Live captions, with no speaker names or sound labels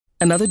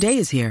Another day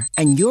is here,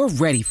 and you're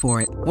ready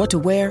for it. What to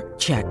wear?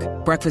 Check.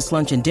 Breakfast,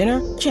 lunch, and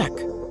dinner? Check.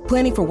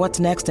 Planning for what's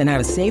next and how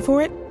to save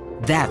for it?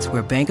 That's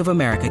where Bank of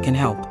America can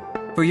help.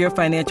 For your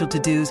financial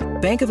to-dos,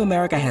 Bank of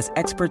America has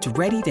experts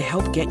ready to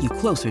help get you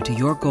closer to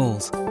your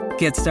goals.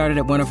 Get started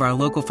at one of our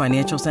local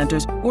financial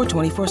centers or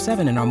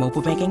 24/7 in our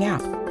mobile banking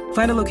app.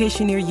 Find a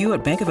location near you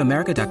at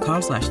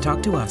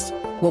bankofamerica.com/talktous.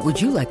 What would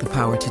you like the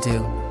power to do?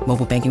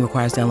 Mobile banking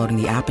requires downloading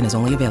the app and is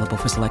only available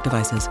for select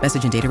devices.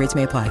 Message and data rates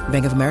may apply.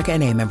 Bank of America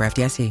N.A., member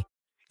FDIC.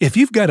 If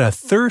you've got a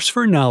thirst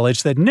for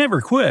knowledge that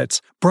never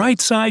quits,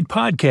 Brightside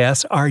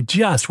Podcasts are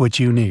just what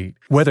you need.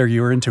 Whether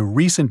you're into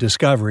recent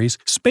discoveries,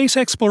 space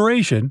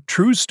exploration,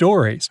 true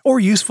stories, or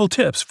useful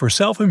tips for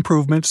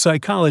self-improvement,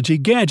 psychology,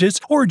 gadgets,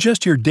 or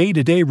just your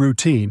day-to-day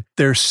routine,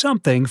 there's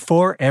something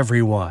for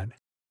everyone.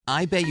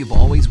 I bet you've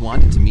always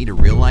wanted to meet a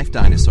real-life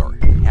dinosaur,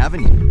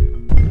 haven't you?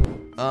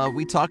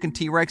 We talking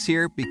T-Rex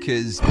here?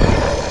 Because...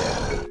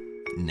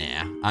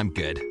 Nah, I'm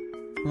good.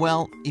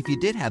 Well, if you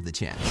did have the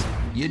chance,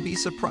 you'd be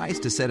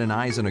surprised to set an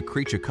eyes on a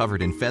creature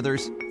covered in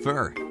feathers,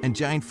 fur, and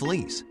giant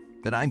fleas.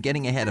 But I'm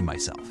getting ahead of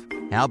myself.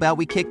 How about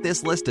we kick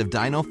this list of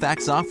dino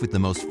facts off with the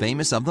most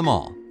famous of them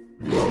all?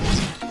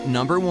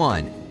 Number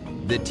 1.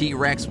 The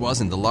T-Rex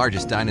wasn't the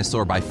largest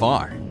dinosaur by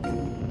far.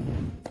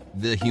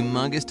 The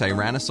humongous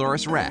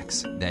Tyrannosaurus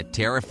Rex that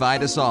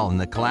terrified us all in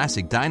the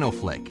classic dino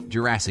flick,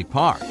 Jurassic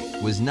Park,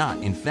 was not,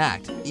 in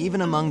fact,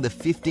 even among the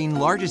 15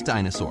 largest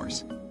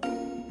dinosaurs.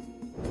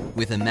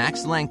 With a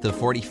max length of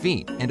 40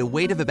 feet and a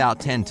weight of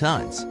about 10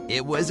 tons,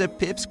 it was a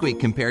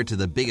pipsqueak compared to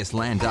the biggest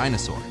land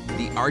dinosaur,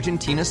 the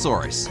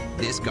Argentinosaurus.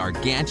 This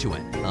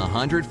gargantuan,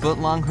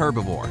 100-foot-long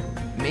herbivore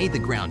made the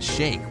ground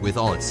shake with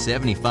all its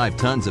 75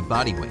 tons of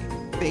body weight.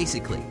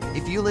 Basically,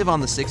 if you live on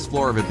the 6th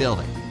floor of a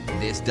building,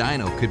 this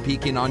dino could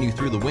peek in on you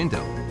through the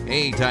window.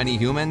 Hey, tiny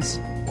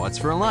humans, what's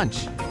for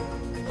lunch?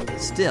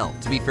 Still,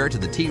 to be fair to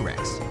the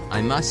T-Rex,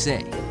 I must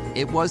say,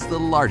 it was the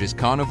largest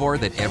carnivore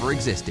that ever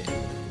existed.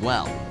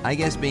 Well, I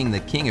guess being the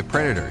king of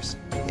predators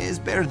is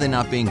better than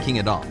not being king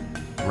at all,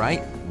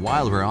 right?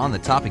 While we're on the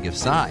topic of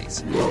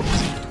size.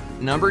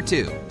 Number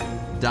 2,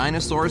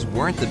 dinosaurs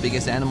weren't the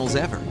biggest animals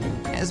ever.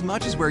 As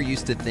much as we're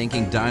used to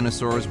thinking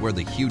dinosaurs were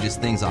the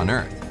hugest things on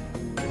Earth,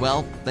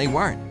 well, they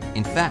weren't.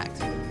 In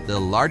fact, the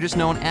largest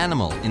known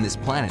animal in this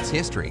planet's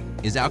history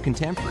is our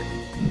contemporary.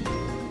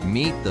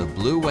 Meet the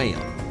blue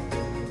whale.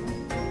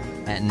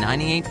 At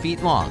 98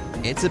 feet long,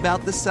 it's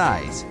about the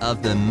size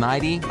of the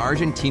mighty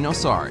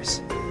Argentinosaurus,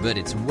 but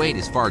its weight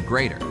is far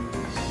greater.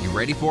 You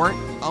ready for it?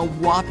 A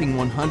whopping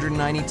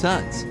 190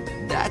 tons.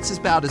 That's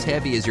about as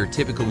heavy as your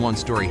typical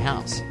one-story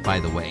house. By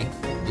the way,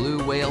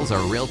 blue whales are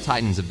real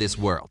titans of this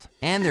world,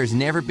 and there's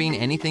never been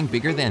anything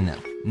bigger than them,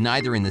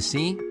 neither in the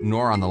sea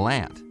nor on the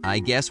land. I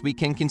guess we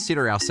can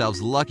consider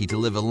ourselves lucky to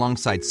live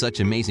alongside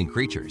such amazing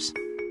creatures.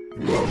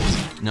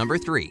 Number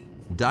 3,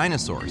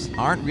 dinosaurs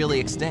aren't really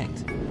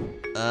extinct.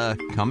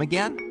 Come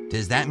again?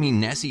 Does that mean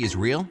Nessie is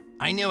real?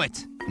 I knew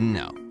it!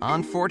 No,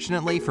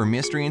 unfortunately for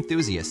mystery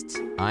enthusiasts,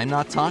 I'm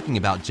not talking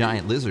about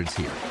giant lizards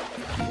here.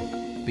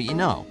 But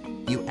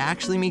you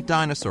actually meet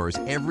dinosaurs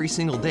every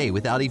single day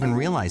without even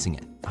realizing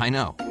it. I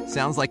know,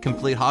 sounds like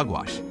complete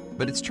hogwash,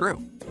 but it's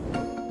true.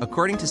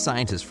 According to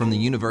scientists from the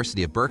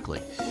University of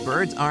Berkeley,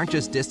 birds aren't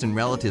just distant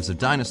relatives of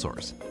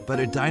dinosaurs, but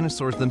are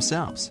dinosaurs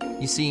themselves.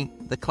 You see,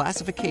 the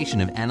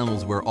classification of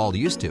animals we're all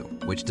used to,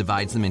 which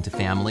divides them into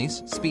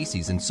families,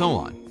 species, and so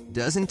on,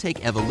 doesn't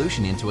take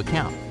evolution into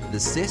account. The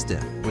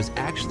system was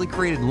actually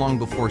created long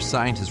before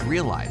scientists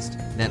realized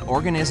that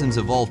organisms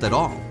evolved at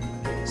all.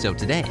 So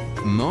today,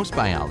 most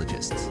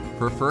biologists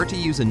prefer to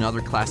use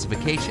another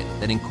classification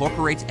that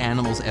incorporates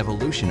animals'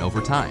 evolution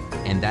over time,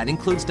 and that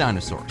includes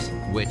dinosaurs,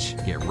 which,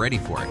 get ready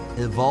for it,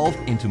 evolved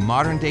into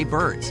modern-day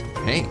birds.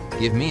 Hey,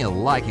 give me a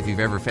like if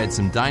you've ever fed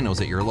some dinos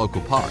at your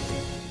local park.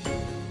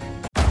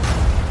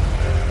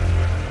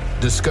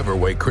 Discover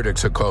why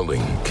critics are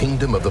calling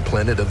Kingdom of the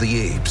Planet of the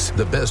Apes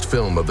the best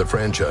film of the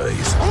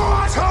franchise.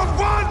 What a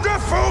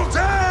wonderful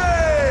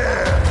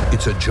day!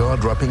 It's a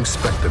jaw-dropping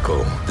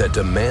spectacle that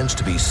demands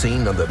to be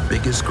seen on the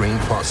biggest screen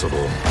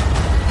possible.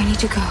 We need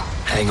to go.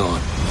 Hang on.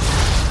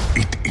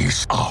 It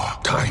is our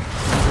time.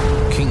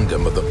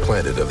 Kingdom of the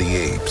Planet of the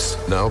Apes.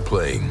 Now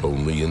playing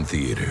only in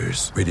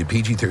theaters. Rated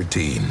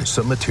PG-13.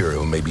 Some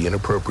material may be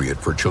inappropriate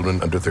for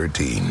children under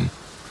 13.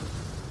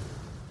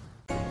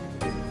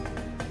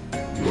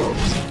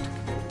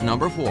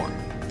 Number 4.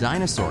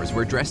 Dinosaurs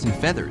were dressed in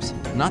feathers,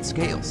 not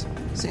scales.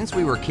 Since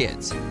we were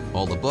kids,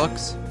 all the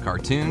books,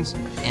 cartoons,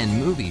 and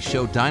movies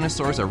show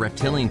dinosaurs are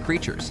reptilian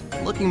creatures,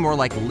 looking more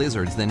like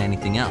lizards than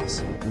anything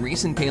else.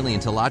 Recent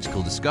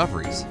paleontological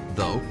discoveries,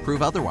 though,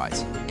 prove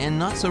otherwise, and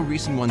not so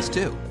recent ones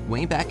too.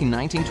 Way back in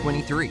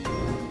 1923,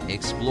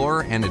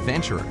 explorer and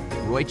adventurer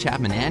Roy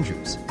Chapman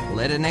Andrews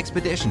led an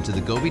expedition to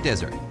the Gobi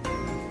Desert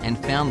and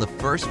found the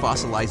first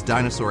fossilized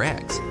dinosaur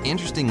eggs.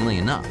 Interestingly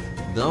enough,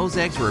 those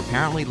eggs were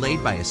apparently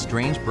laid by a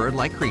strange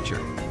bird-like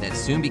creature that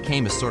soon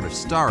became a sort of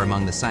star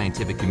among the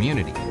scientific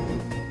community.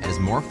 As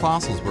more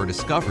fossils were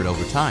discovered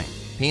over time,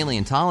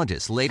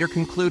 Paleontologists later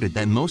concluded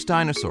that most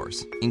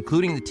dinosaurs,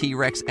 including the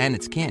T-Rex and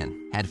its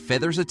kin, had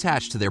feathers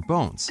attached to their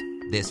bones.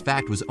 This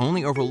fact was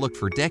only overlooked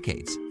for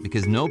decades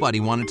because nobody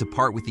wanted to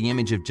part with the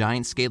image of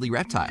giant scaly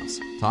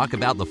reptiles. Talk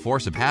about the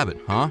force of habit,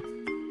 huh?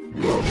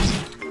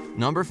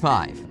 Number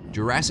 5.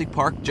 Jurassic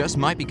Park just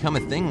might become a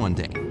thing one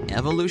day.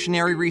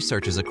 Evolutionary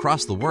researchers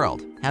across the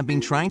world have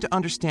been trying to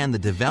understand the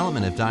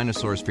development of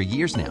dinosaurs for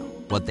years now.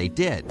 What they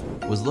did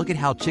was look at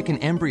how chicken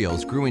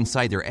embryos grew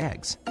inside their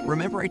eggs.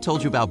 Remember I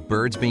told you about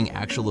birds being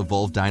actual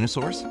evolved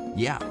dinosaurs?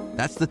 Yeah,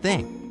 that's the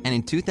thing. And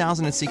in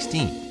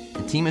 2016,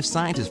 a team of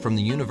scientists from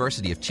the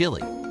University of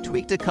Chile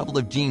tweaked a couple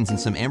of genes in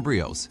some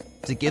embryos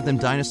to give them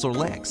dinosaur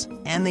legs,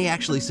 and they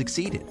actually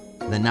succeeded.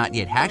 The not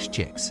yet hatched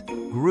chicks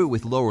grew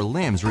with lower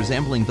limbs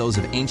resembling those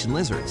of ancient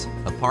lizards,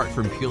 apart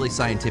from purely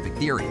scientific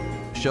theory,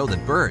 show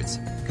that birds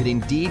could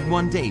indeed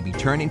one day be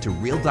turned into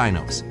real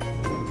dinos.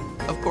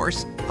 Of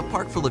course, a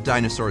park full of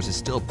dinosaurs is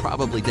still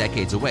probably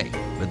decades away,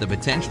 but the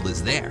potential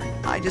is there.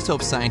 I just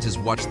hope scientists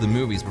watch the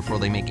movies before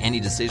they make any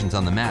decisions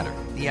on the matter.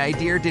 The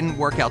idea didn't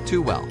work out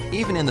too well,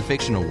 even in the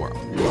fictional world.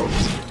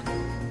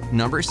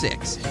 Number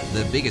 6.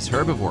 The biggest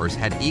herbivores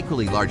had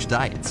equally large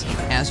diets.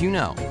 As you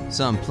know,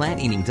 some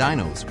plant-eating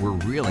dinos were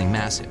really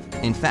massive.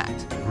 In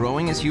fact,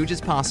 growing as huge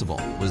as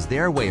possible was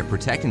their way of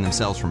protecting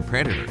themselves from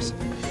predators.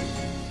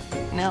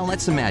 Now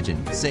let's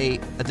imagine, say,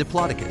 a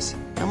Diplodocus.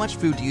 How much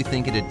food do you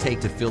think it'd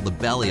take to fill the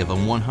belly of a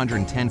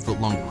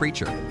 110-foot-long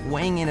creature,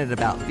 weighing in at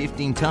about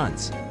 15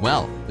 tons?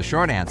 Well, the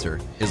short answer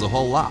is a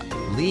whole lot.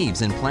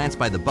 Leaves and plants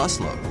by the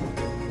busload.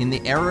 In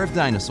the era of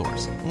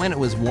dinosaurs, when it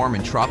was warm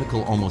and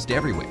tropical almost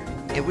everywhere,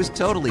 it was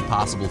totally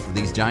possible for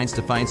these giants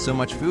to find so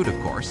much food,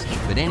 of course.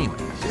 But anyway,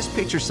 just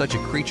picture such a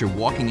creature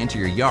walking into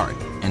your yard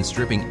and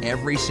stripping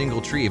every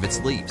single tree of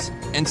its leaves,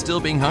 and still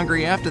being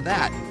hungry after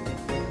that.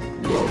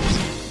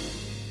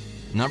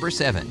 Number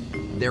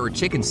 7. There were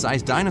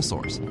chicken-sized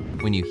dinosaurs.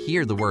 When you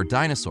hear the word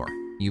dinosaur,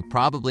 you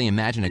probably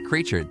imagine a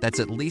creature that's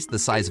at least the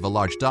size of a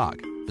large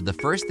dog. But the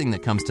first thing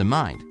that comes to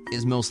mind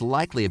is most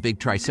likely a big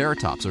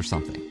triceratops or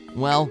something.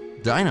 Well,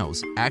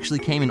 dinos actually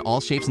came in all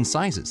shapes and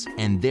sizes,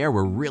 and there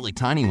were really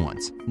tiny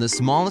ones. The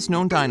smallest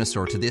known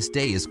dinosaur to this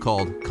day is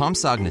called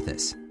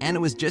Compsognathus, and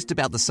it was just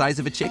about the size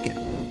of a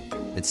chicken.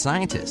 But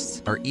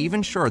scientists are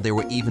even sure there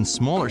were even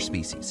smaller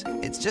species.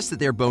 It's just that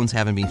their bones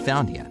haven't been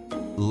found yet.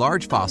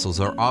 Large fossils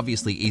are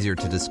obviously easier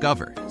to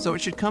discover, so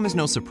it should come as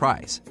no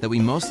surprise that we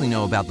mostly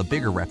know about the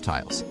bigger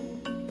reptiles.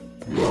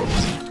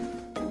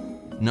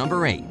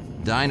 Number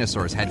 8.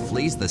 Dinosaurs had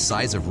fleas the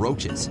size of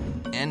roaches.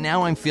 And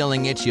now I'm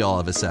feeling itchy all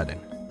of a sudden.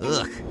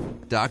 Ugh.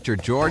 Dr.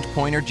 George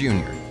Pointer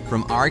Jr.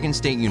 from Oregon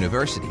State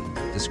University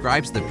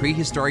describes the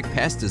prehistoric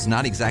pests as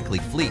not exactly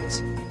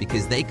fleas,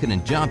 because they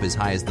couldn't jump as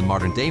high as the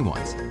modern day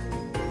ones.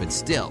 But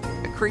still,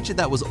 a creature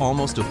that was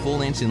almost a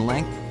full inch in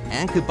length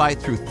and could bite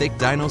through thick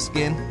dino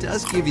skin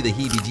does give you the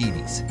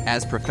heebie-jeebies.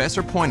 As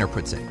Professor Pointer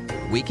puts it,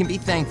 we can be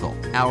thankful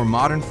our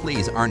modern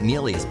fleas aren't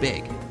nearly as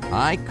big.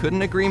 I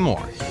couldn't agree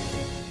more.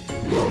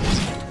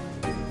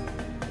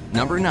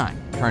 Number 9.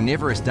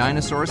 Carnivorous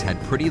dinosaurs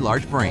had pretty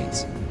large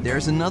brains.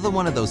 There's another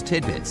one of those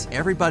tidbits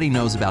everybody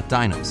knows about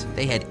dinos.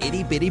 They had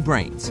itty-bitty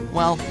brains.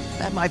 Well,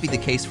 that might be the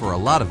case for a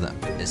lot of them,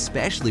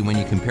 especially when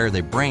you compare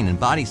their brain and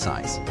body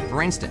size.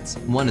 For instance,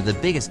 one of the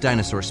biggest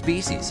dinosaur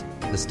species,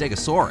 the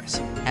Stegosaurus,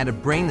 had a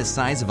brain the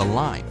size of a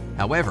lime.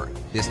 However,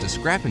 this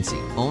discrepancy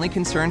only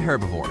concerned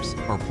herbivores,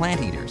 or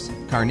plant eaters.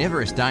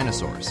 Carnivorous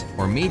dinosaurs,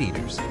 or meat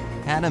eaters,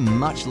 had a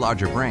much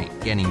larger brain.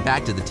 Getting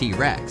back to the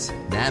T-Rex,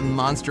 that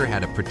monster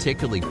had a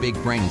particularly big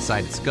brain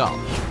inside its skull.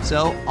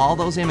 So all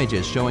those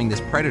images showing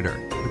this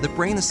predator with a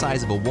brain the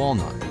size of a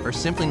walnut are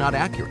simply not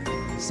accurate.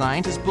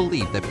 Scientists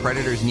believe that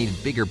predators needed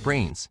bigger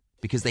brains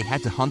because they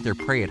had to hunt their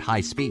prey at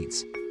high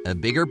speeds. A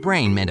bigger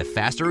brain meant a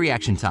faster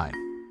reaction time,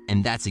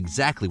 and that's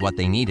exactly what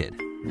they needed.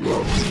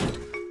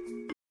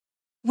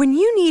 When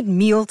you need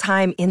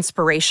mealtime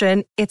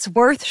inspiration, it's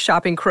worth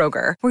shopping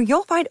Kroger, where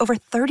you'll find over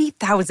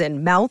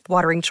 30,000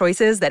 mouth-watering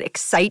choices that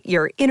excite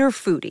your inner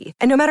foodie.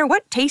 And no matter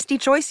what tasty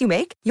choice you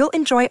make, you'll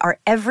enjoy our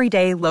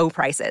everyday low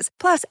prices,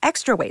 plus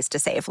extra ways to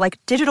save, like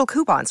digital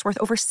coupons worth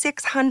over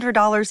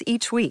 $600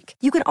 each week.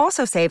 You can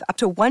also save up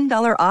to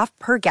 $1 off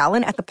per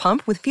gallon at the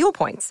pump with fuel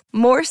points.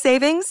 More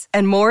savings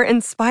and more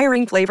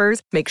inspiring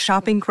flavors make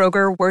shopping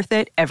Kroger worth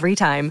it every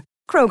time.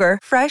 Kroger,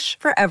 fresh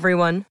for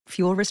everyone.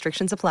 Fuel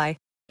restrictions apply.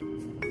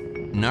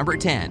 Number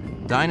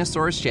 10.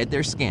 Dinosaurs shed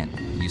their skin.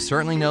 You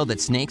certainly know that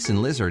snakes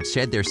and lizards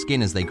shed their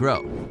skin as they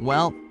grow.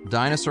 Well,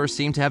 dinosaurs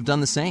seem to have done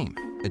the same.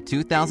 A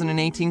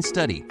 2018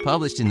 study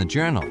published in the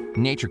journal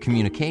Nature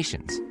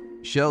Communications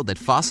showed that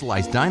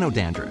fossilized dino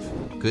dandruff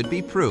could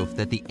be proof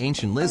that the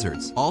ancient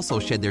lizards also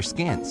shed their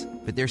skins.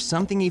 But there's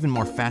something even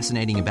more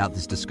fascinating about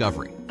this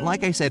discovery.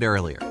 Like I said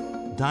earlier,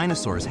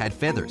 dinosaurs had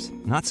feathers,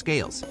 not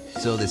scales.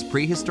 So this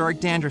prehistoric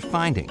dandruff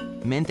finding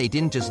meant they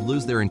didn't just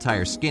lose their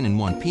entire skin in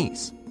one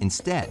piece.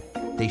 Instead,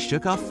 they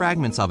shook off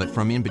fragments of it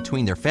from in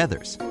between their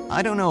feathers.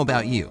 I don't know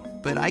about you,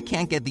 but I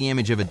can't get the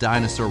image of a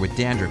dinosaur with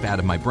dandruff out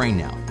of my brain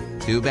now.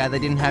 Too bad they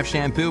didn't have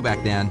shampoo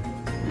back then.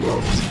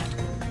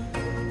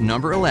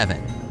 Number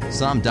 11.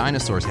 Some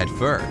dinosaurs had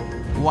fur.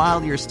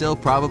 While you're still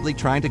probably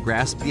trying to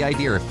grasp the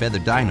idea of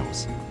feathered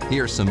dinos,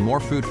 here's some more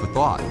food for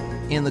thought.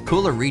 In the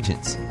cooler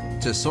regions,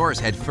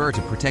 pterosaurs had fur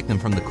to protect them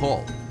from the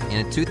cold.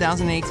 In a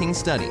 2018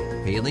 study,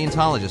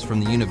 paleontologists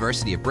from the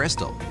University of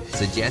Bristol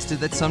suggested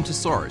that some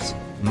pterosaurs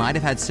might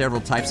have had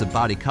several types of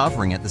body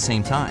covering at the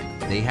same time.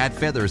 They had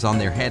feathers on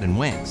their head and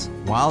wings,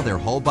 while their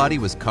whole body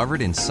was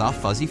covered in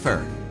soft, fuzzy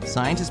fur.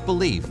 Scientists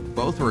believe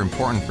both were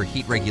important for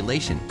heat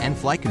regulation and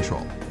flight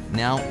control.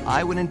 Now,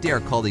 I wouldn't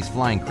dare call these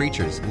flying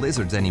creatures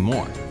lizards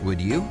anymore,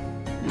 would you?